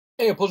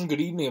Hey, a pleasant good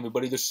evening,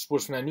 everybody. This is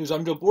Sports Fan News.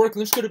 I'm Joe Bork,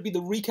 and this is going to be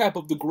the recap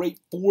of the great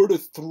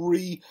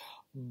 4-3,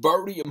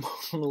 very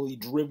emotionally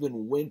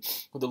driven win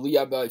for the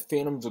Lehigh Valley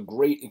Phantoms. A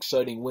great,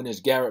 exciting win as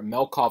Garrett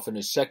Metcalf in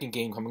his second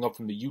game coming up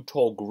from the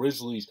Utah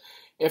Grizzlies.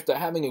 After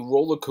having a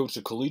roller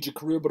coaster collegiate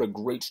career, but a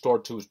great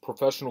start to his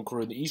professional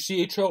career in the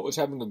ECHL, is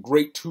having a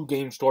great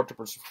two-game start to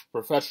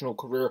professional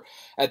career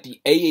at the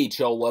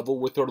AHL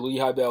level with our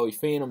Lehigh Valley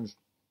Phantoms.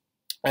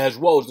 As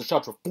well as the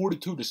shots were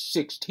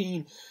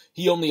 42-16.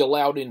 He only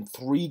allowed in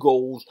 3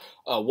 goals.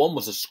 One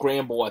was a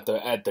scramble at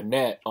the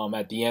net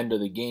at the end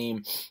of the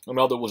game.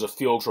 Another was a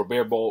Felix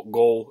Robert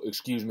goal.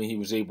 He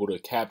was able to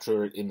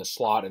capture it in the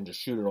slot and just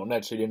shoot it on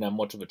net, so he didn't have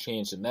much of a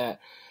chance in that.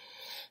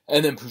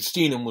 And then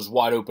Pustinen was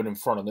wide open in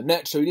front of the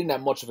net, so he didn't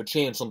have much of a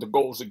chance on the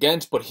goals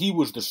against, but he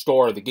was the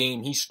star of the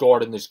game. He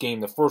starred in this game,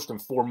 the first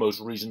and foremost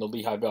reason the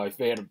Lehigh Valley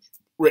Phantoms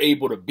were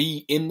able to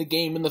be in the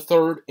game in the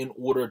third in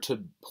order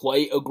to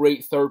play a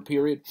great third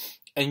period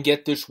and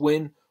get this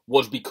win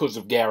was because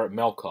of Garrett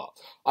Metcalf.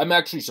 I'm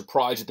actually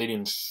surprised that they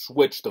didn't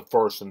switch the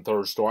first and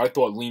third star. I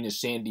thought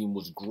Sandin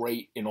was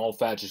great in all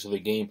facets of the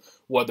game,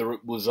 whether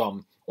it was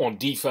on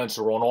defense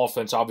or on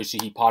offense. Obviously,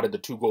 he potted the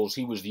 2 goals.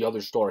 He was the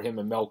other star. Him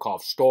and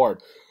Metcalf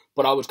starred.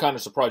 But I was kind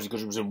of surprised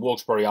because it was in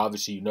Wilkes-Barre.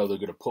 Obviously, you know they're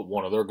going to put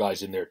one of their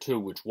guys in there too,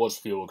 which was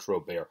Felix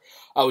Robert.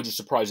 I was just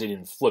surprised they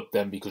didn't flip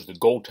them because the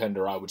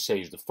goaltender, I would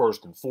say, is the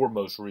first and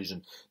foremost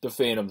reason the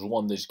Phantoms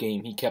won this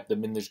game. He kept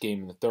them in this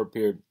game in the third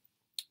period.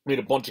 Made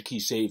a bunch of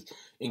key saves,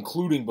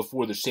 including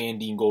before the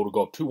Sandin goal to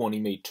go up 2-1. He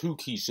made 2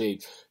 key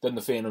saves. Then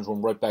the Phantoms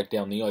went right back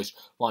down the ice.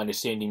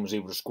 Sandin was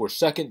able to score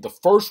second. The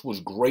first was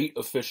great,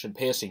 efficient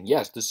passing.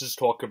 Yes, this is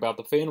talking about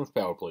the Phantoms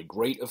power play.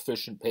 Great,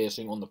 efficient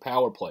passing on the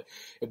power play.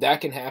 If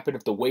that can happen,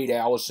 if the Wade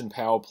Allison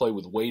power play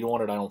with Wade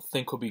on it, I don't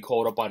think he'll be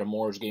called up by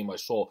tomorrow's game. I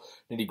saw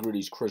Nitty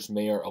Gritty's Chris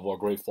Mayer of our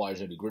Great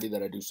Flyers Nitty Gritty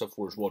that I do stuff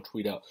for as well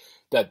tweet out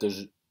that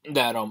there's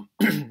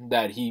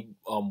that he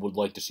would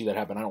like to see that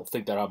happen. I don't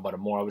think that happen by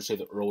tomorrow. I would say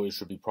the earliest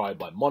should be probably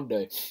by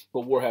Monday,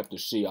 but we'll have to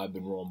see. I've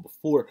been wrong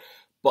before.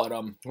 But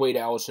Wade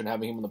Allison,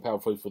 having him in the power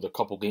play for the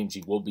couple games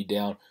he will be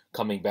down,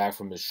 coming back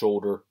from his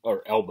shoulder,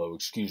 or elbow,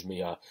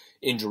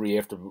 injury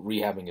after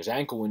rehabbing his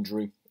ankle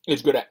injury,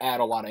 is going to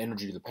add a lot of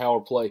energy to the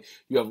power play.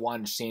 You have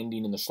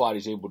Sandin in the slot.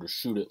 He's able to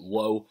shoot it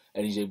low,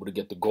 and he's able to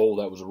get the goal.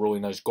 That was a really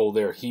nice goal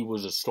there. He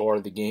was a star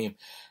of the game.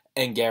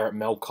 And Garrett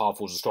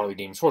Metcalf was the star of the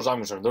game. As far as I'm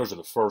concerned, those are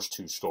the first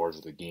 2 stars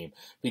of the game.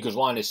 Because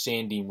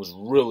Sandin was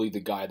really the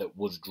guy that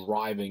was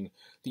driving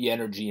the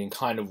energy and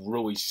kind of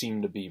really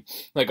seemed to be,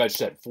 like I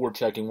said,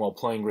 forechecking well,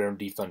 playing great on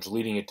defense,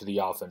 leading it to the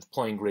offense,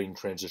 playing great in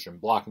transition,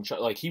 blocking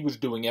shot. Like, he was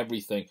doing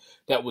everything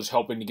that was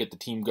helping to get the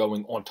team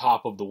going on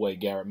top of the way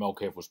Garrett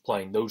Metcalf was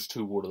playing. Those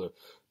 2 were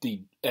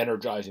the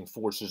energizing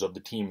forces of the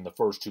team in the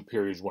first 2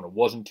 periods when it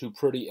wasn't too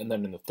pretty. And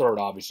then in the third,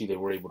 obviously, they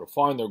were able to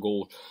find their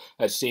goals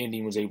as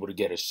Sandin was able to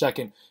get his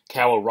second.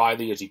 Cal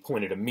O'Reilly, as he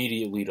pointed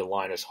immediately to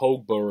Linus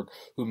Hogberg,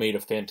 who made a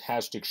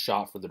fantastic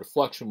shot for the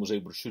deflection, was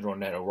able to shoot on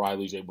net.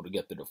 O'Reilly's able to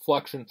get the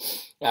deflection.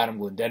 Adam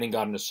Glendening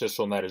got an assist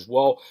on that as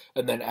well.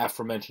 And then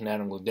aforementioned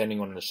Adam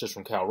Glendening on an assist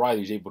from Cal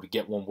O'Reilly, he's able to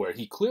get one where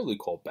he clearly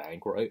called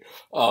bank, right?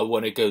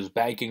 When it goes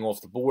banking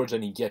off the boards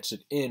and he gets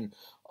it in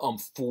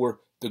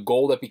for the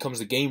goal that becomes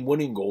the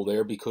game-winning goal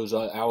there because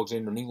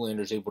Alexander Nylander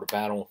is able to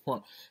battle in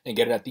front and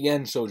get it at the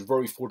end, so it's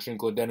very fortunate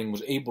Glendening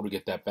was able to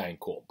get that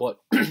bank goal. But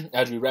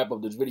as we wrap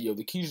up this video,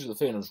 the keys to the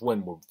Phantoms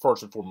win were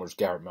first and foremost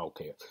Garrett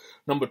Metcalf.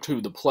 Number 2,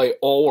 the play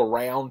all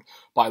around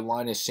by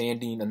Linus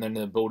Sandin, and then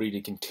the ability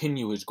to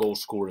continue his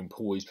goal-scoring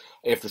poise.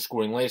 After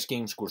scoring last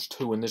game, scores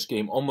 2 in this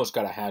game, almost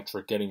got a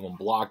hat-trick, getting one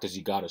blocked as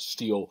he got a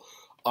steal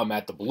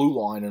at the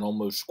blue line and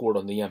almost scored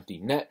on the empty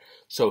net.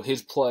 So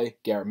his play,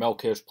 Garrett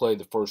Metcalf's play,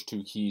 the first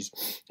 2 keys.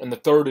 And the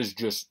third is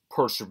just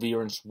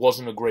perseverance.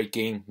 Wasn't a great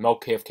game.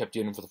 Metcalf kept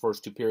you in for the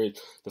first 2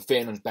 periods. The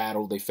Phantoms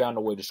battled. They found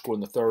a way to score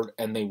in the third,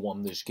 and they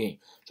won this game.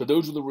 So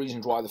those are the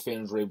reasons why the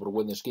Phantoms were able to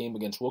win this game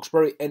against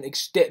Wilkes-Barre and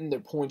extend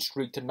their point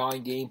streak to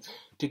 9 games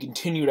to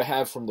continue to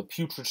have from the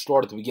putrid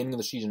start at the beginning of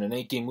the season an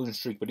 8-game losing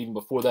streak, but even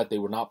before that they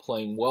were not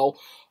playing well.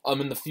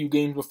 In the few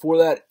games before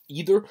that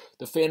either,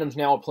 the Phantoms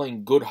now are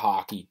playing good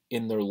hockey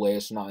in their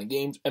last 9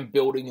 games and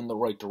building in the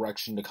right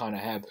direction to kind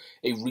of have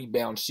a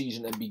rebound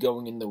season and be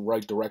going in the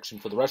right direction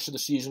for the rest of the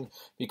season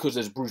because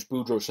as Bruce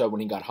Boudreau said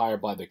when he got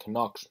hired by the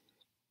Canucks,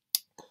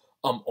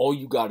 all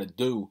you got to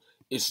do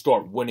is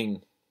start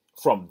winning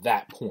from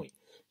that point.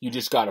 You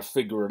just got to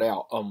figure it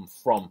out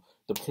from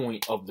the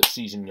point of the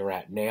season you're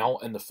at now,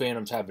 and the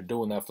Phantoms have been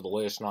doing that for the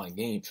last 9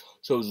 games.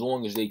 So as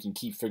long as they can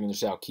keep figuring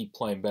this out, keep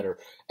playing better,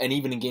 and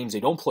even in games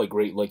they don't play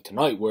great, like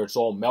tonight, where it's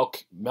all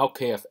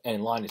Metcalf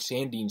and Linus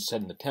Sandin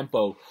setting the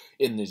tempo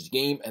in this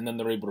game, and then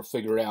they're able to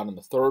figure it out in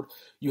the third,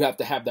 you have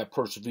to have that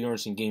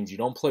perseverance in games you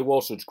don't play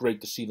well, so it's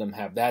great to see them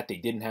have that. They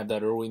didn't have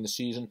that early in the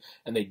season,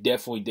 and they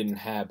definitely didn't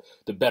have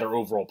the better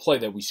overall play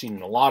that we've seen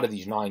in a lot of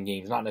these 9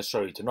 games, not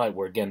necessarily tonight,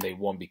 where again they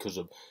won because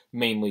of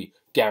mainly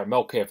Garrett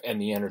Metcalf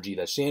and the energy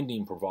that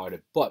Sandin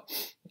provided. But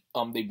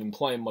They've been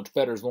playing much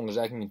better as long as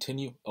that can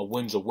continue. A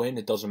win's a win.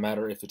 It doesn't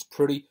matter if it's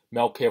pretty.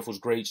 Metcalf was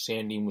great.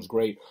 Sandin was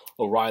great.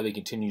 O'Reilly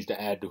continues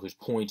to add to his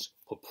points,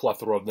 a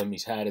plethora of them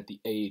he's had at the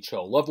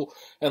AHL level.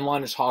 And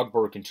Linus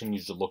Hogberg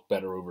continues to look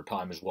better over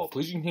time as well.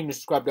 Please continue to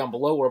subscribe down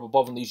below or up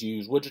above in these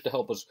use widget to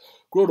help us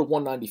grow to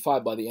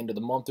 195 by the end of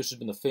the month. This has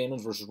been the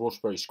Phantoms versus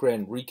Wilkes-Barre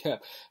Scranton recap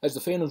as the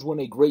Phantoms win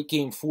a great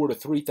game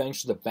 4-3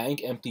 thanks to the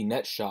bank empty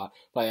net shot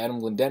by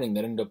Adam Glendening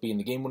that ended up being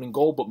the game-winning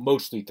goal, but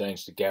mostly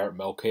thanks to Garrett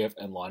Metcalf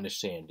and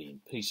Linus Sandin.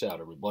 Peace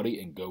out,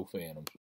 everybody, and go Phantoms.